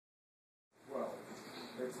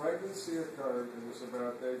pregnancy occurred, it was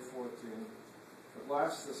about day 14. The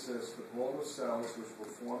blastocyst, the ball of cells which will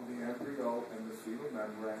form the embryo and the fetal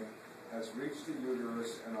membrane, has reached the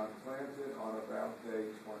uterus and are planted on about day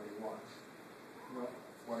 21. No,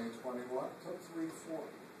 2021 took 3, 4.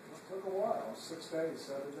 It took a while, 6 days,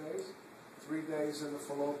 7 days. 3 days in the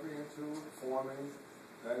fallopian tube, forming,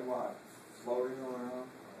 then what? Floating around.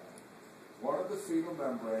 One of the fetal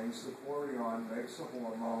membranes, the chorion, makes a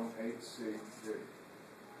hormone, HCG.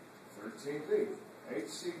 13B.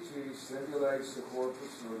 HCG stimulates the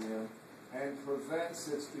corpus luteum and prevents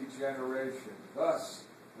its degeneration. Thus,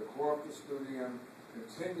 the corpus luteum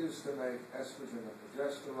continues to make estrogen and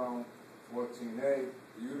progesterone. 14A,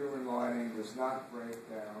 the uterine lining does not break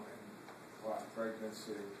down and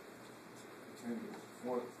pregnancy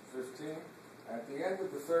continues. 15, at the end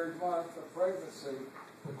of the 3rd month of pregnancy,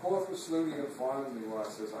 the corpus luteum finally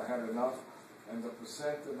says, I had enough, and the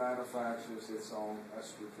placenta manufactures its own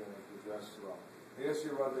estrogen and progesterone. Here's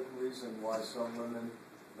your other reason why some women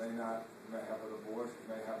may have an abortion,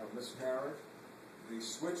 may have a miscarriage. The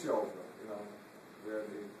switchover, where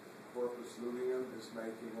the corpus luteum is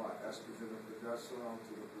making estrogen and progesterone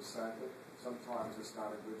to the placenta. Sometimes it's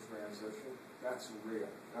not a good transition. That's real.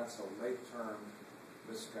 That's a late-term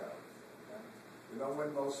miscarriage. Okay? You know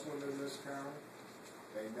when most women miscarry?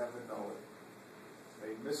 They never know it.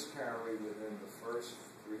 They miscarry within the first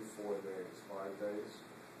 3, 4 days, 5 days,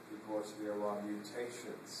 because there are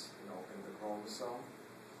mutations, in the chromosome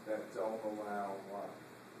that don't allow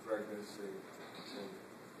pregnancy to continue.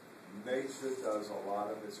 Nature does a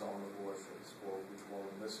lot of its own abortions, or we call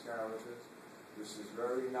them miscarriages. This is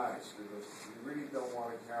very nice because you really don't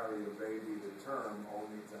want to carry a baby to term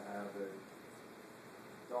only to have it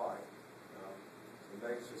die. So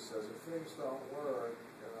nature says if things don't work,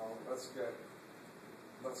 let's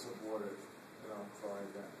abort it. Try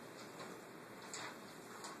again.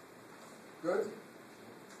 Good.